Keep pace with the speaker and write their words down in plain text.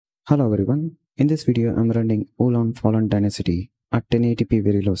Hello everyone, in this video I'm running Fallen Dynasty at 1080p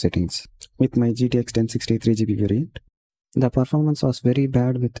very low settings with my GTX 1060 3GB variant. The performance was very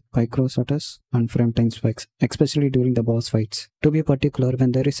bad with micro stutters and frame time spikes, especially during the boss fights. To be particular,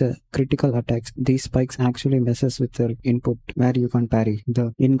 when there is a critical attack, these spikes actually messes with the input where you can parry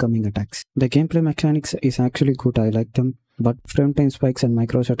the incoming attacks. The gameplay mechanics is actually good, I like them, but frame time spikes and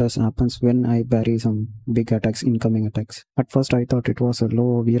micro shutters happens when I parry some big attacks, incoming attacks. At first I thought it was a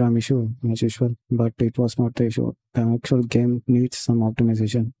low VRAM issue as usual, but it was not the issue. The actual game needs some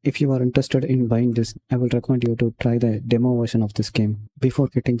optimization. If you are interested in buying this, I will recommend you to try the demo version of this game before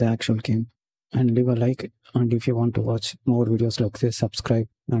getting the actual game. And leave a like, and if you want to watch more videos like this, subscribe,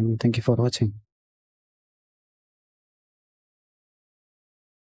 and thank you for watching.